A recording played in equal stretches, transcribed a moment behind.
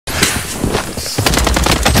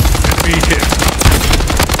Enemy hit.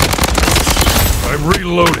 I'm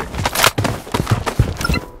reloading.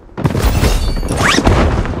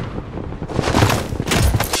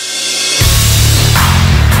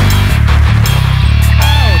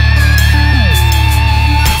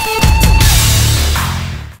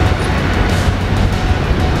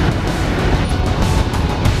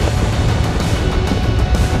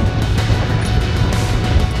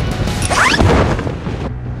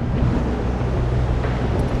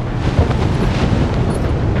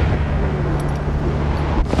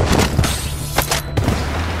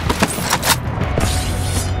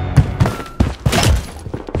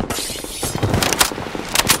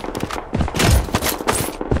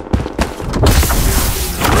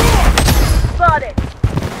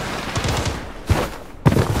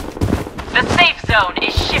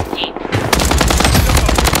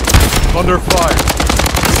 Under fire.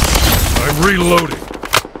 I'm reloading.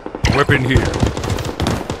 Weapon here.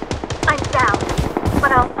 I'm down,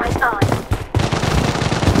 but I'll fight on.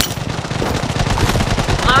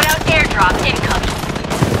 Loadout airdrop incoming.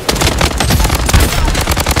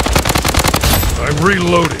 I'm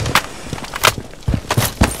reloading.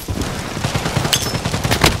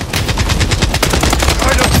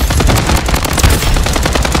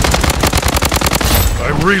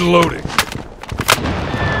 I'm reloading.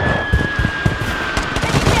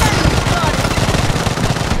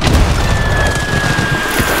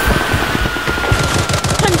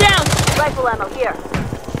 Rifle ammo here.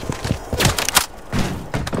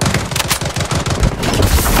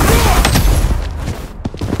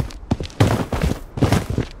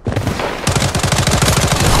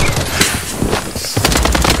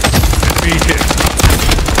 Enemy hit.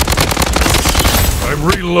 I'm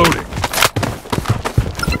reloading.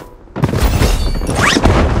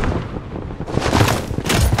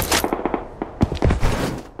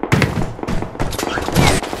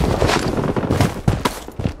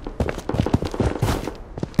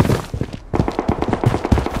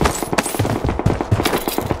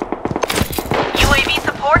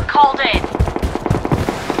 Called in.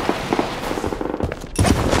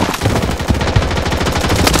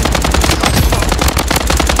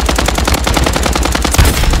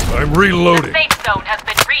 I'm reloading. The safe zone has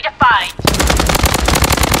been redefined.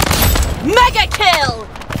 Mega kill!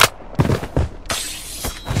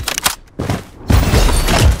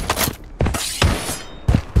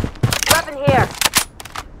 Weapon here.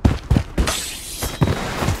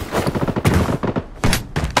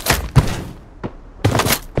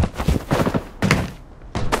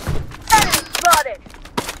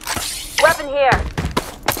 Weapon here.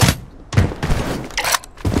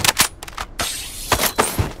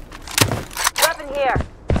 Weapon here.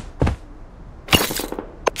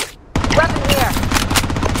 Weapon here.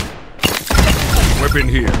 Weapon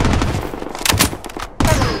here.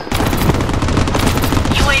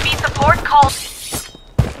 UAV support called.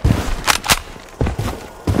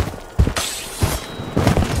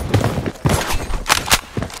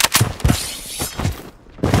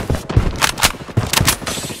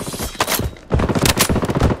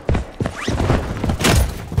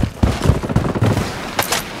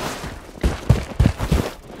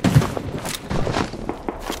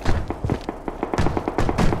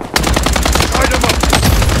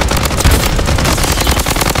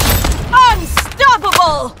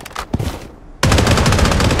 Unstoppable!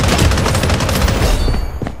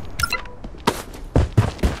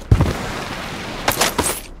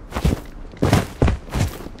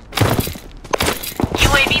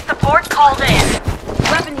 UAV support called in.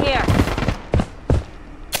 Weapon here.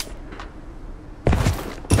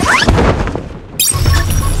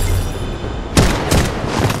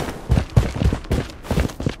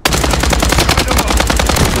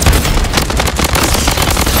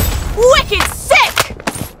 Wicked sick!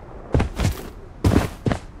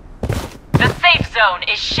 The safe zone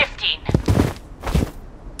is shifting.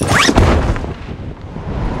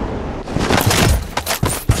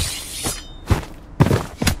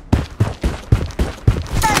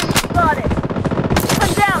 Spotted.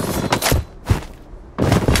 One down.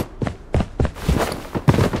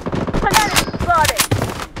 Enemy spotted.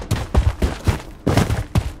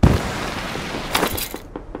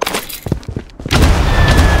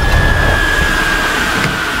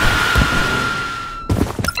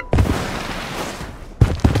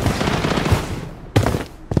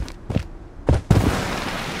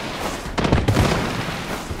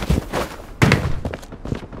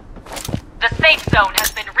 The safe zone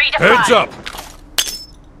has been redefined. Heads up!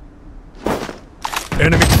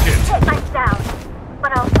 Enemy hit. I'm down,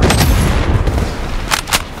 but I'll fight.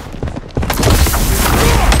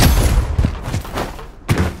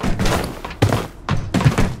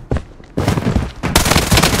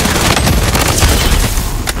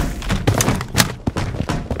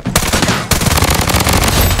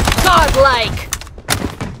 Godlike!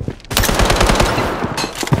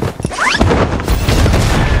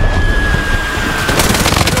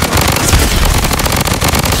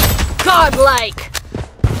 Godlike!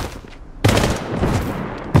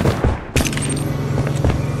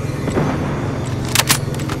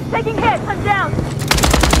 Taking hits. I'm down.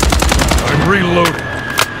 I'm reloading.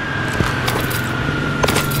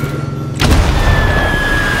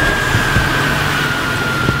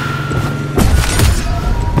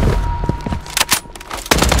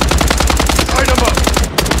 Light 'em up.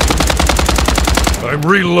 I'm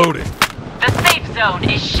reloading. The safe zone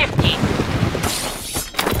is shifting.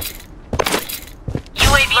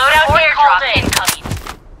 UAV loadout airdrop incoming.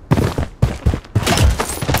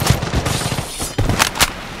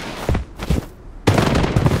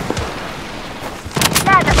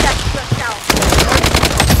 Manifest yourself.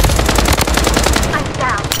 I'm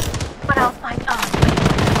down, but I'll fight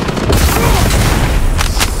on.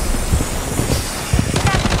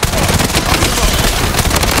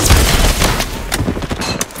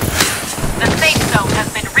 The safe zone has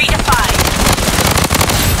been redefined.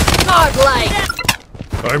 Godlike!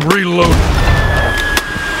 I'm reloading.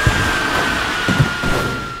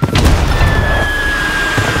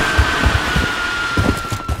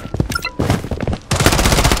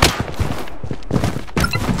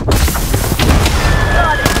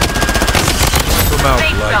 Come out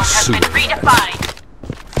Safe like zone has been sewer. redefined.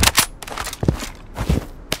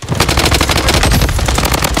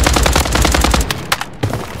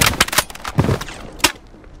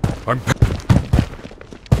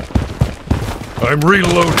 I'm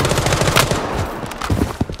reloading.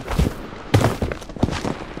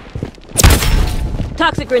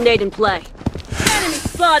 Toxic grenade in play. Enemy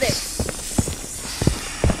spotted!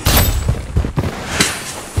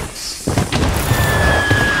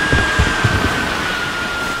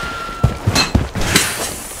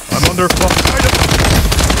 I'm under fire.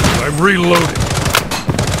 I'm reloading.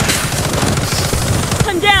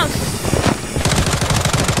 I'm down!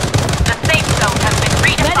 The safe zone has been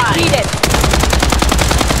Medic redefined. needed!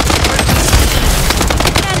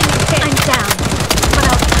 Enemy hit! I'm down, but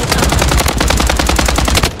I'll fight on.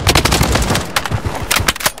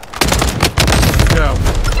 Down.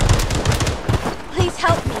 Please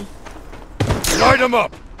help me. Light 'em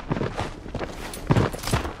up.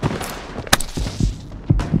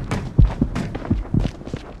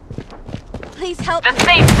 Please help The me.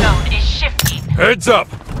 safe zone is shifting. Heads up.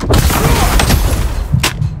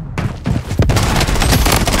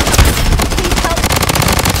 Please help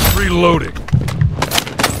me. Reloading.